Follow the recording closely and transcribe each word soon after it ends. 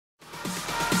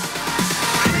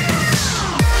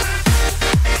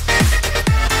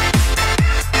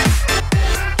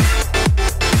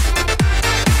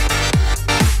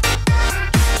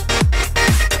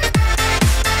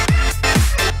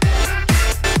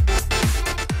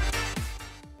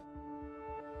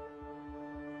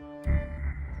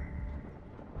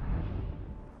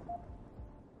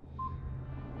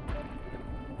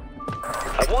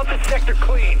Sector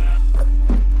clean.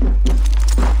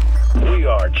 We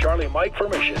are Charlie Mike for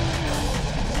mission.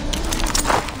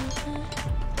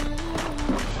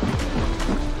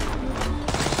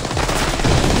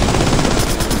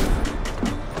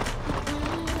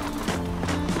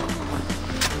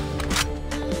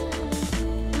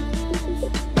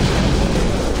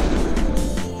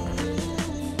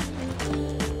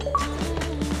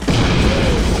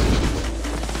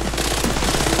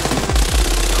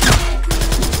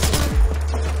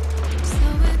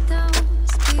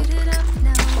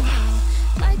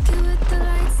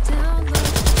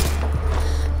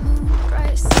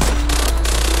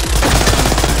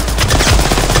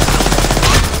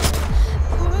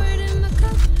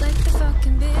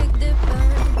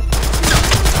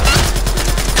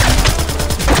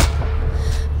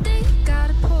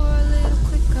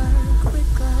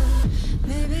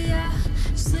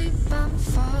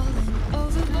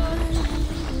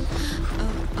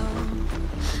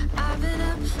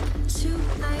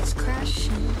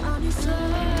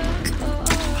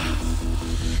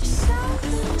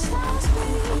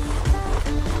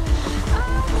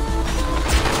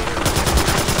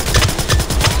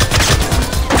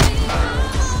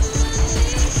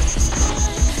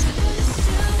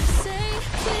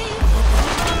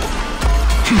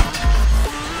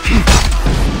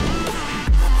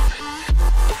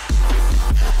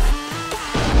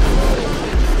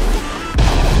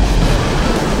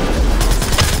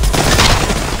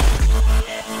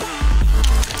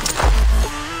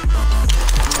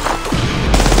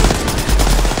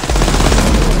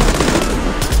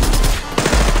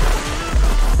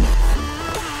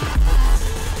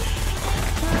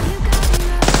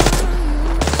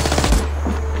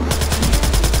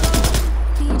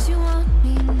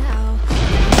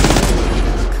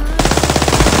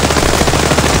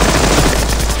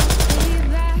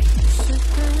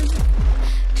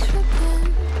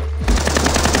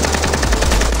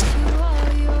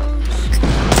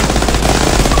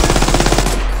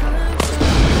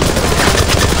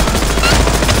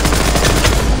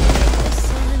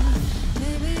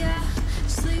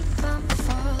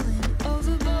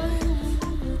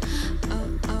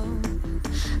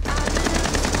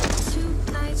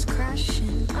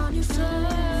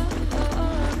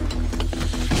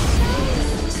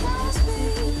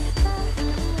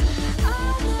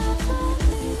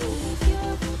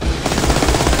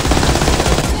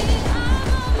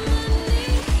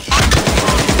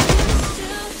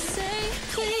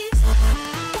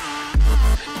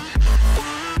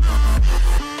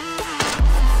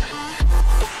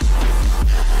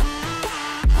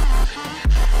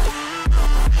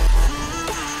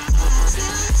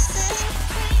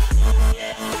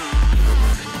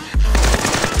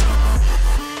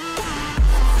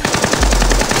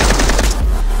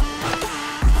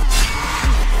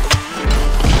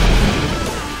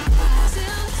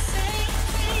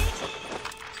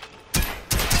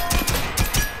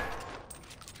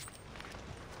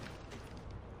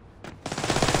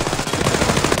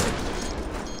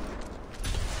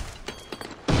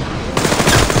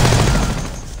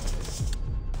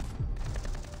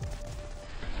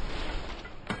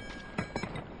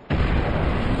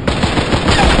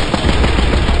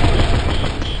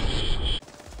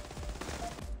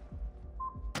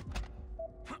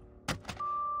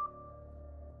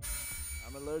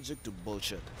 I'm allergic to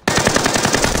bullshit.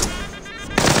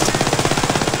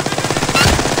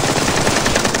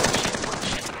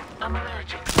 I'm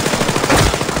allergic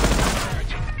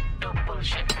to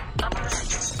bullshit. I'm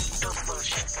allergic to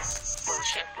bullshit.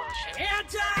 Bullshit.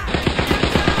 Hands up!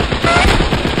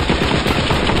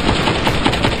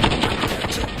 I'm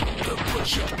allergic to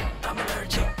bullshit.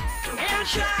 Hands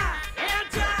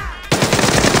up!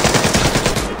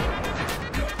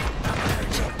 I'm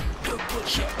allergic to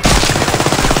bullshit.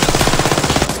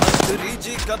 मंत्री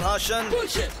जी का भाषण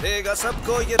देगा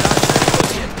सबको ये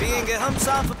ration, पिएंगे हम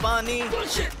साफ पानी।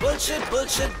 Bullshit bullshit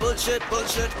bullshit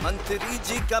bullshit. मंत्री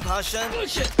जी का भाषण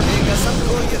देगा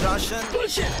सबको ये राशन,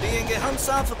 पिएंगे हम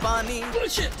साफ पानी।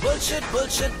 Bullshit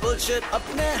bullshit bullshit.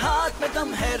 अपने हाथ में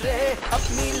दम है रे,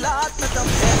 अपनी लात में दम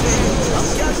है रे। हम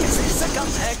क्या किसी से कम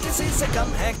है, किसी से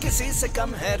कम है, किसी से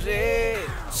कम है रे।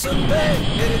 सुन बे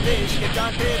मेरे देश के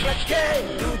कांटे रखे,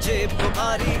 तू जेब को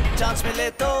भारी, चांस मिले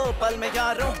तो पल में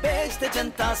यारों बेच दे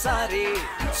जनता सारी।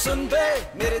 सुन बे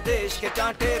मेरे देश के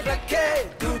कांटे रखे,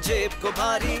 तू जेब को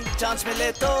भारी, चांस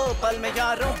मिले तो पल में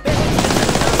यारों बेच दे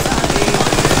जनता सारी।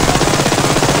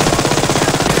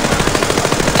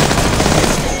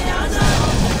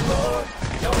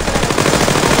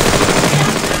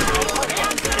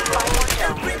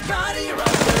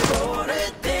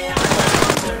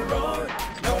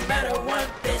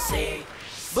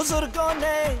 बुजुर्गों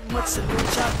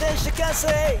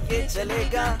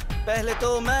चलेगा। पहले तो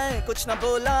मैं कुछ न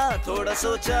बोला, थोड़ा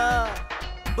सोचा।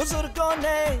 बुजुर्गों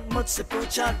ने मुझसे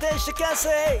पूछा देश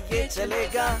कैसे ये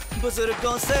चलेगा।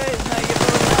 बुजुर्गों से मैं ये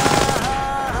बोला,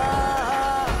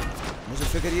 मुझे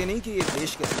फिक्र ये नहीं कि ये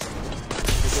देश कैसे चलेगा,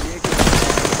 फिक्र ये कि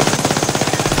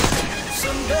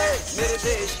सुन बे मेरे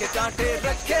देश के कांटे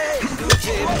रखे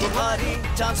तुझे तुम्हारी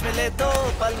चांस मिले तो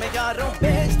पल में यारों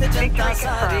बेच दे जनता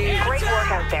सारी। Great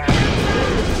work out there.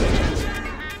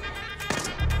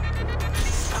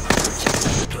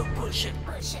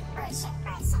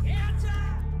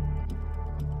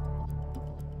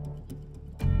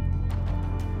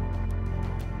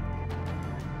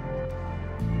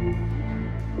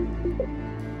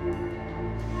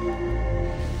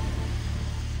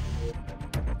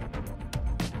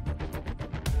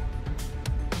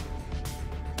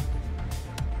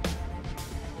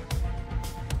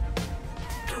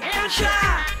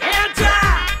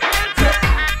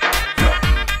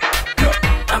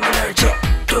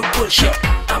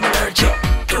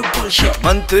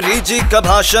 मंत्री जी का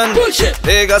भाषण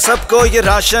देगा सबको ये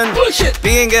राशन,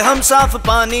 पिएंगे हम साफ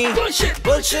पानी। Bullshit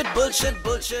bullshit bullshit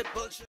bullshit.